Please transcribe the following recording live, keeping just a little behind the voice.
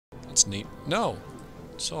That's neat. No!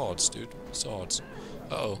 Swords, dude. Swords.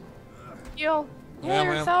 Uh-oh. Heal I am,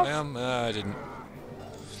 yourself. I am. I didn't.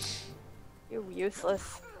 You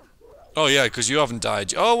useless. Oh yeah, because you haven't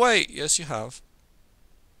died. Oh wait, yes you have.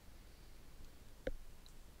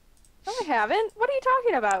 No, I haven't. What are you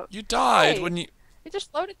talking about? You died Hey, when you... we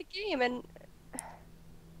just loaded the game, and who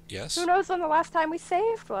Yes? knows when the last time we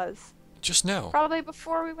saved was? Just now. Probably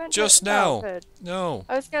before we went to. Just Oh, now. good. No.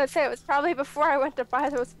 I was gonna say it was probably before I went to buy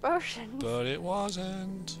those potions. But it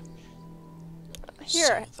wasn't.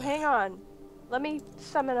 Here, So hang on. Let me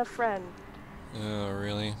summon a friend. Oh,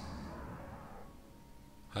 really?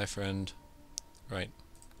 Hi, friend. Right.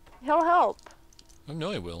 He'll help. I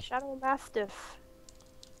know I will. Shadow Mastiff.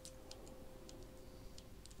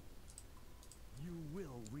 You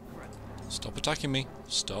will regret it. Stop attacking me.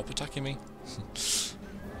 Stop attacking me.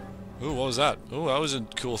 Ooh, what was that? Ooh, that was a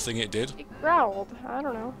cool thing it did. He growled. I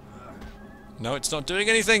don't know. No, it's not doing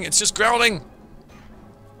anything. It's just growling.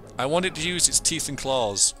 I want it to use its teeth and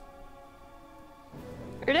claws.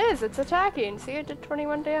 It is. It's attacking. See, it did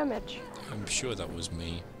 21 damage. I'm sure that was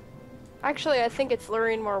me. Actually, I think it's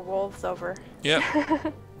luring more wolves over. Yep.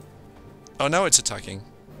 Oh, now it's attacking.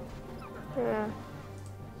 Yeah.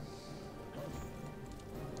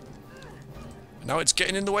 Now it's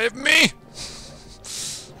getting in the way of me!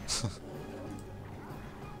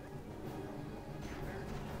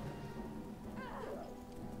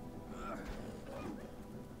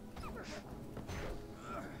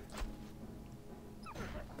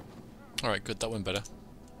 Alright, good, that went better.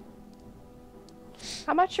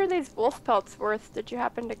 How much are these wolf pelts worth? Did you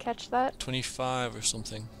happen to catch that? 25 or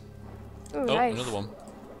something. Ooh, Oh, nice. another one.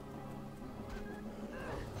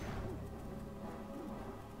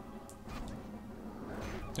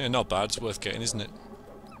 Yeah, not bad. It's worth getting, isn't it?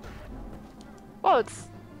 Well, it's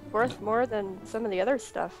worth more than some of the other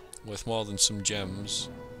stuff. Worth more than some gems.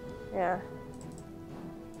 Yeah.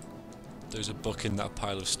 There's a book in that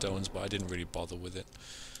pile of stones, but I didn't really bother with it.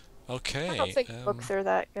 Okay. I don't think books are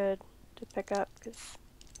that good to pick up, because...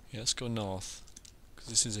 Yeah, let's go north. Because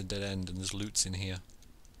this is a dead end and there's loots in here.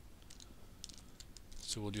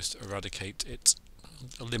 So we'll just eradicate it.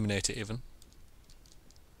 Eliminate it even.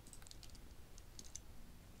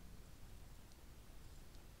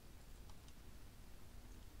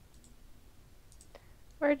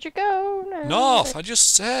 Where'd you go? No. North! I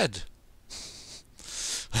just said!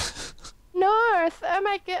 North! Oh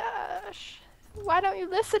my gosh! Why don't you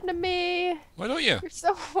listen to me? Why don't you? You're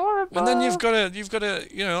so horrible. And then you've got to,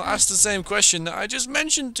 you know, ask the same question that I just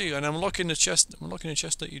mentioned to you, and I'm locking the chest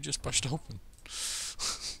that you just pushed open.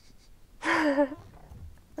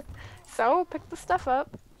 So, pick the stuff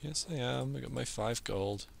up. Yes, I am. I got my 5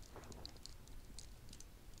 gold.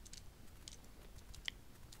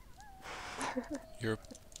 Your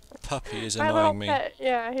puppy is My little annoying me. pet,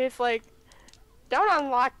 yeah, he's like, don't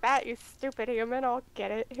unlock that, you stupid human. I'll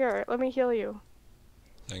get it. Here, let me heal you.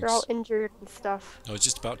 Thanks. You're all injured and stuff. I was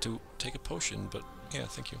just about to take a potion, but yeah,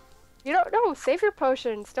 thank you. You don't know. Save your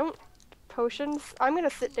potions. Don't potions. I'm gonna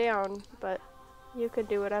sit down, but you can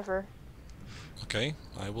do whatever. Okay,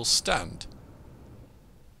 I will stand.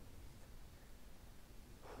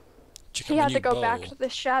 Check out He my had new to go bow. back to the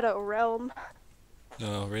Shadow Realm.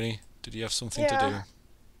 Oh, really? Did he have something Yeah.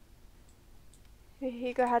 to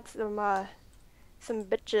He had some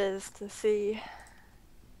bitches to see.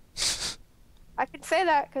 do? I can say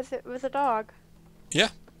that because it was a dog. Yeah.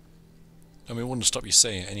 I mean, it wouldn't stop you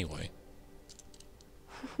saying it anyway.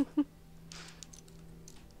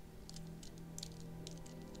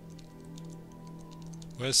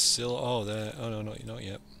 Where's Sil? Oh, there. Oh, no, not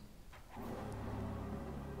yet.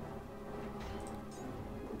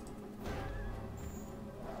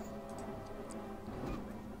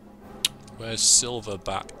 Where's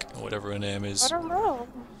Silverback, or whatever her name I is? don't know.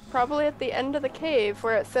 Probably at the end of the cave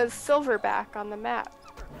where it says Silverback on the map.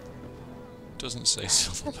 Doesn't say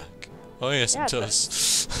Silverback. Oh, yes, Yeah, it it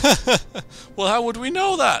does. Well, how would we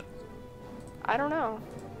know that? I don't know.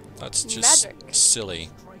 That's just Magic. silly.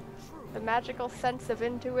 The magical sense of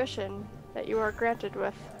intuition that you are granted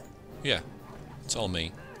with. Yeah, it's all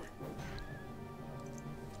me.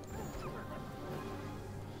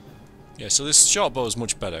 Yeah, so this short bow is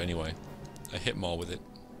much better anyway. I hit more with it.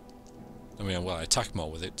 I mean, well, I attack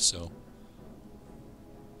more with it, so...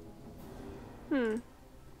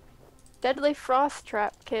 Deadly frost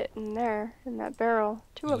trap kit in there, in that barrel.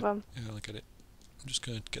 Two of them. Yeah, look at it. I'm just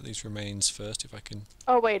gonna get these remains first, if I can...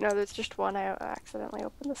 Oh wait, no, there's just one. I accidentally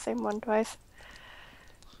opened the same one twice.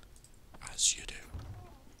 As you do.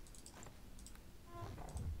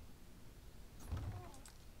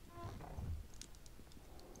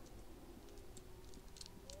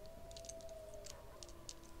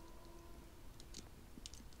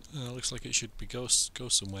 Looks like it should be go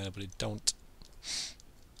somewhere, but it don't.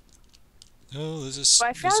 Oh, there's a Oh,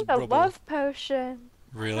 I found the rubble. love potion.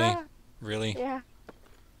 Really? Ah, Really? yeah.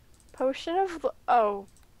 Potion of oh.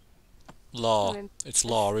 Law. I mean, It's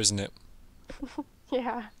law, isn't it?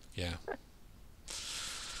 yeah. Yeah.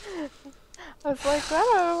 I was like,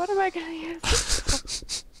 oh, what am I gonna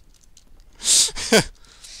use?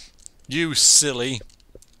 You silly.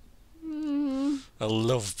 Mm, A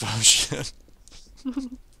love potion.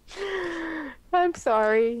 I'm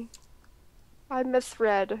sorry. I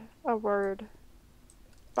misread a word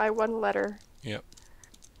by one letter. Yep.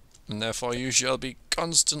 And therefore you shall be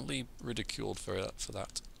constantly ridiculed for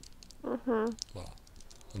that. Mm-hmm. Well,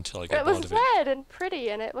 until I get It bored was of it. red and pretty,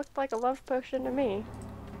 and it looked like a love potion to me.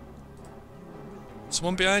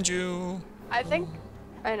 Someone behind you! I think...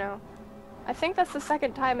 I know. I think that's the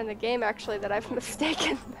second time in the game, actually, that I've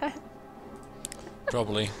mistaken that.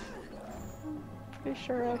 Probably. Pretty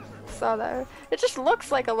sure I saw that. It just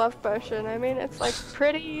looks like a love potion. I mean, it's like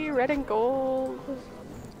pretty, red and gold.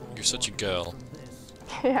 You're such a girl.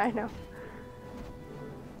 Yeah, I know.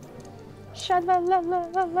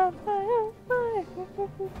 Sha-la-la-la-la-la.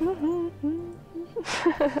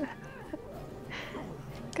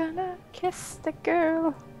 Gonna kiss the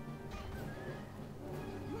girl.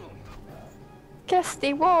 Kiss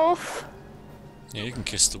the wolf. Yeah, you can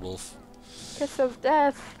kiss the wolf. Kiss of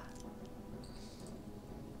death.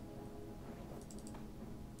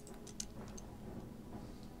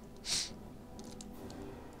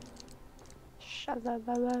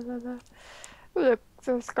 Sha-la-la-la-la-la. Ooh, look,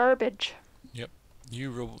 there's garbage. Yep.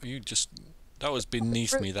 You just... That was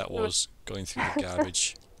beneath me, that was. Going through the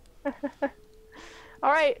garbage.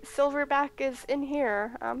 Alright, Silverback is in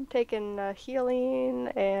here. I'm taking healing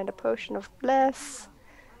and a potion of bless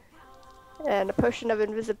and a potion of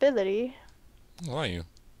invisibility. Why are you?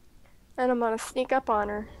 And I'm gonna sneak up on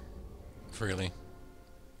her. Really?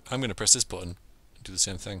 I'm gonna press this button and do the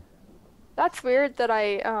same thing. That's weird that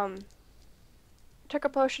I took a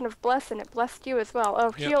potion of bless and it blessed you as well.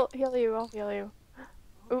 Oh, Yep. heal you, I'll heal you.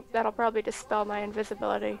 Oop, that'll probably dispel my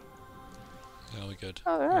invisibility. Yeah, we're good.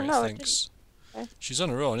 Oh, Alright, no, it thanks. Okay. She's on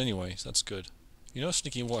her own anyway, so that's good. You know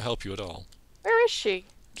sneaking won't help you at all. Where is she?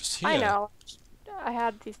 Just here. I know. I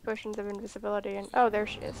had these potions of invisibility and oh, there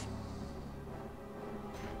she is.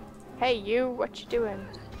 Hey you, what you doing?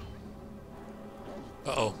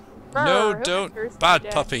 Uh-oh. Brr, No, who don't! enters Bad my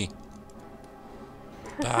den? puppy!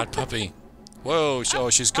 Bad puppy. Whoa, oh,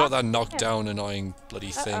 she's got that knockdown annoying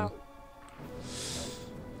bloody thing. Uh-oh.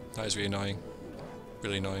 That is really annoying.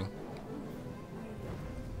 Really annoying.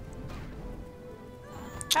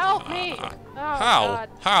 Help me! Oh, How? God.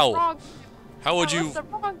 How? Wrong. How would That you... was the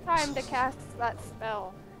wrong time to cast that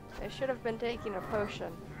spell. I should have been taking a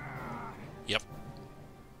potion. Yep.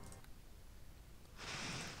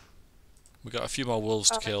 We got a few more wolves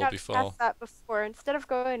to I kill gotta before... cast that before. Instead of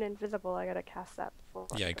going invisible, I gotta cast that before.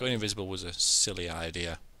 Yeah, going invisible was a silly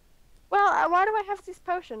idea. Well, why do I have these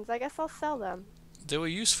potions? I guess I'll sell them. They were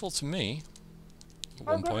useful to me at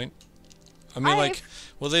Oh, one good. point. I mean, like,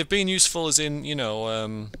 well, they've been useful as in, you know,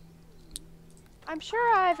 I'm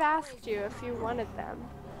sure I've asked you if you wanted them.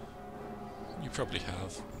 you probably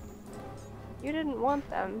have. You didn't want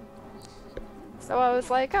them. So I was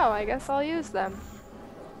like, oh, I guess I'll use them.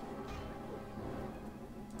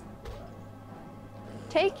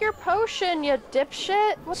 Take your potion, you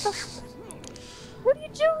dipshit! What the f- What are you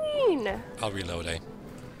doing? I'll reload, eh?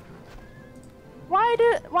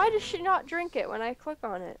 Why does she not drink it when I click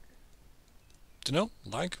on it? Dunno,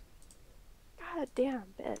 lag. God damn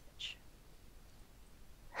bitch.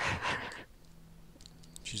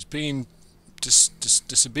 She's being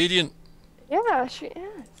disobedient. Yeah, she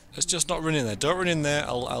is. Let's just not run in there. Don't run in there.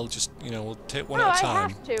 I'll just, you know, we'll take one No, at a I time.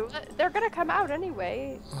 have to. They're gonna come out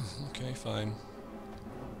anyway. Okay, fine.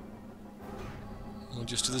 We'll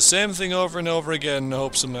just do the same thing over and over again and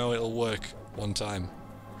hope somehow it'll work one time.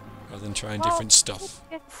 Rather than trying different stuff.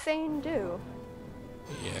 What does insane do?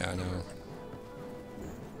 Yeah, I know.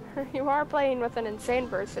 You are playing with an insane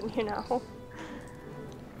person, you know.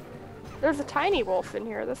 There's a tiny wolf in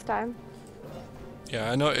here this time. Yeah,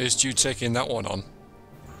 I noticed you taking that one on.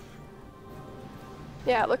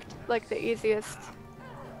 Yeah, it looked like the easiest,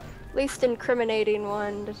 least incriminating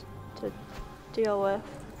one to deal with.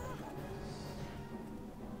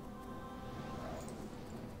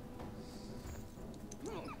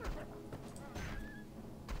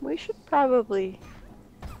 We should probably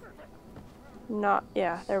not.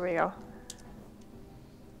 Yeah, there we go.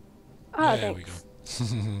 Ah, There we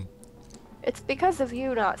thanks. go. It's because of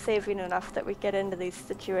you not saving enough that we get into these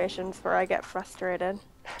situations where I get frustrated.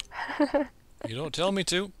 You don't tell me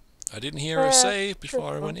to. I didn't hear her say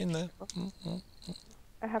before I went in there.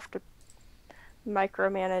 I have to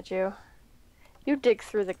micromanage you. You dig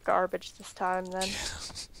through the garbage this time, then.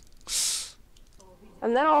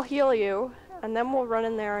 And then I'll heal you, and then we'll run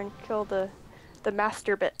in there and kill the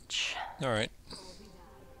master bitch. Alright.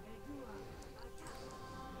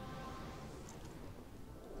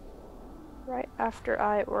 Right after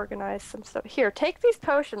I organize some stuff. Here, take these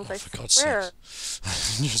potions, Oh, I for God's swear.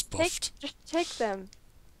 sake. You just buffed. Just take them.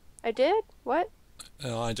 I did? What?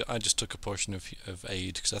 No, I just took a portion of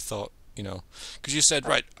aid, because I thought, you know, because you said,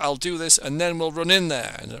 right, I'll do this, and then we'll run in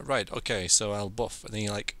there. And right, okay, so I'll buff. And then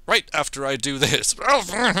you're like, right after I do this. Oh,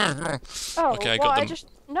 okay, I well, got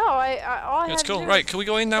them. all I had That's to cool. do Right, was can we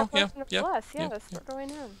go in now? get a Yeah, potion of yeah. bless. yeah, Yes, yeah. we're going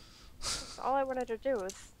in. That's all I wanted to do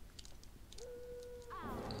was...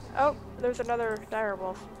 Oh, there's another dire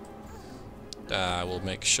wolf. We'll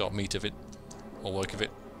make short meat of it. Or work of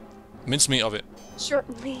it. Mince meat of it.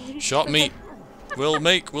 Short meat. Short meat. we'll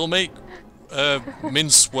make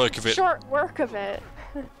mince work of it. Short work of it.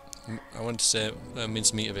 I want to say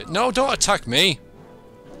mince meat of it. No, don't attack me!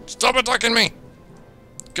 Stop attacking me!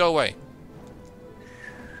 Go away.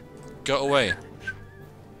 Go away.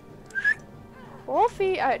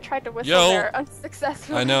 Wolfie, I tried to whistle Yo. there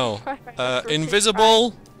unsuccessfully. I know.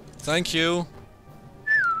 Invisible. Thank you.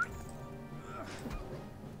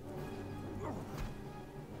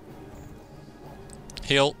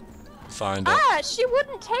 Heal. Find it. Ah, she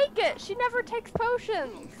wouldn't take it. She never takes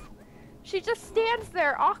potions. She just stands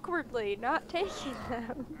there awkwardly, not taking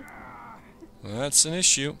them. That's an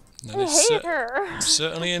issue. That I is hate her.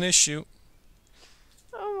 certainly an issue.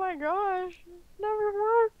 Oh my gosh, it never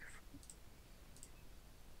works.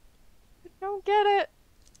 I don't get it.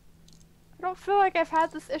 I don't feel like I've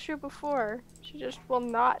had this issue before. She just will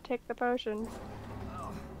not take the potions.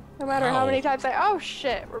 No matter how Ow. many times oh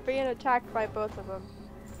shit, we're being attacked by both of them.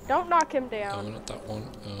 Don't knock him Oh, down. not that one.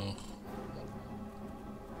 Oh.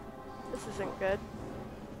 This isn't good.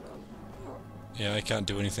 Yeah, I can't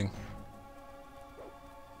do anything.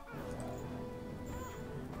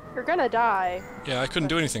 You're gonna die. Yeah, I couldn't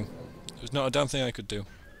do anything. There's not a damn thing I could do.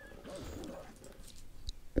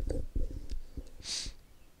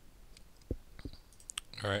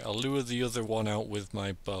 Alright, I'll lure the other one out with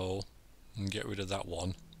my bow and get rid of that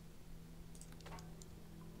one.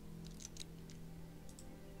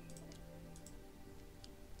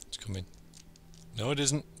 It's coming. No, it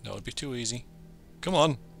isn't. No, it'd be too easy. Come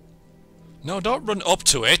on. No, don't run up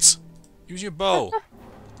to it! Use your bow!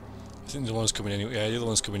 I think the one's coming anyway. Yeah, the other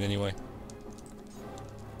one's coming anyway.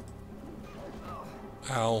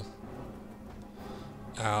 Ow.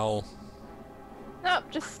 Ow. Nope,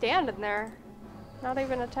 just standing there. Not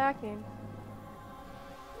even attacking.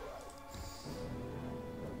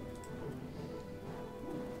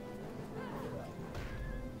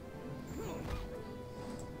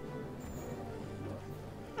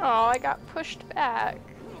 Oh, I got pushed back.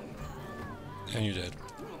 And you're dead.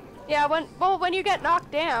 Yeah, when you get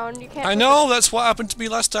knocked down, you can't. I know, that's what happened to me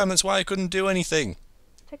last time, that's why I couldn't do anything.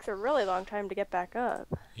 It takes a really long time to get back up.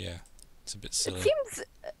 Yeah, it's a bit It silly. seems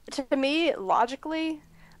to me logically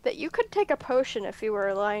that you could take a potion if you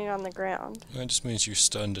were lying on the ground. That just means you're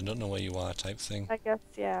stunned and don't know where you are type thing. I guess,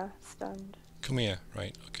 yeah, stunned. Come here,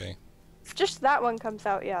 right, okay. If just that one comes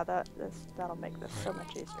out, yeah, that'll make this so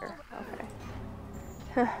much easier.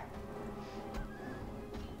 Okay.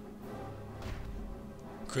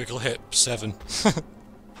 Critical hit, 7.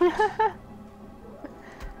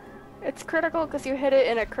 It's critical because you hit it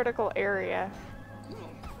in a critical area.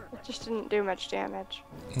 It just didn't do much damage.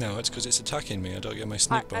 No, it's because it's attacking me, I don't get my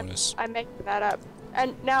sneak bonus. I make that up.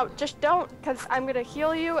 And now, just don't, because I'm gonna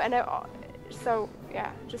heal you, and so,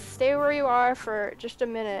 yeah, just stay where you are for just a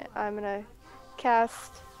minute. I'm gonna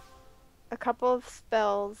cast a couple of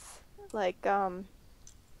spells, like, do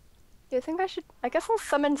you think I guess I'll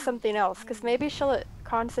summon something else, because maybe she'll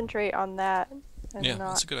concentrate on that and Yeah, not.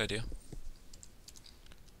 that's a good idea.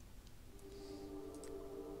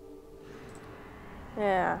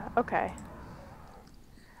 Yeah, okay.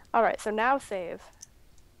 Alright, so now save.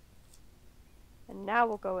 And now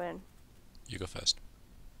we'll go in. You go first.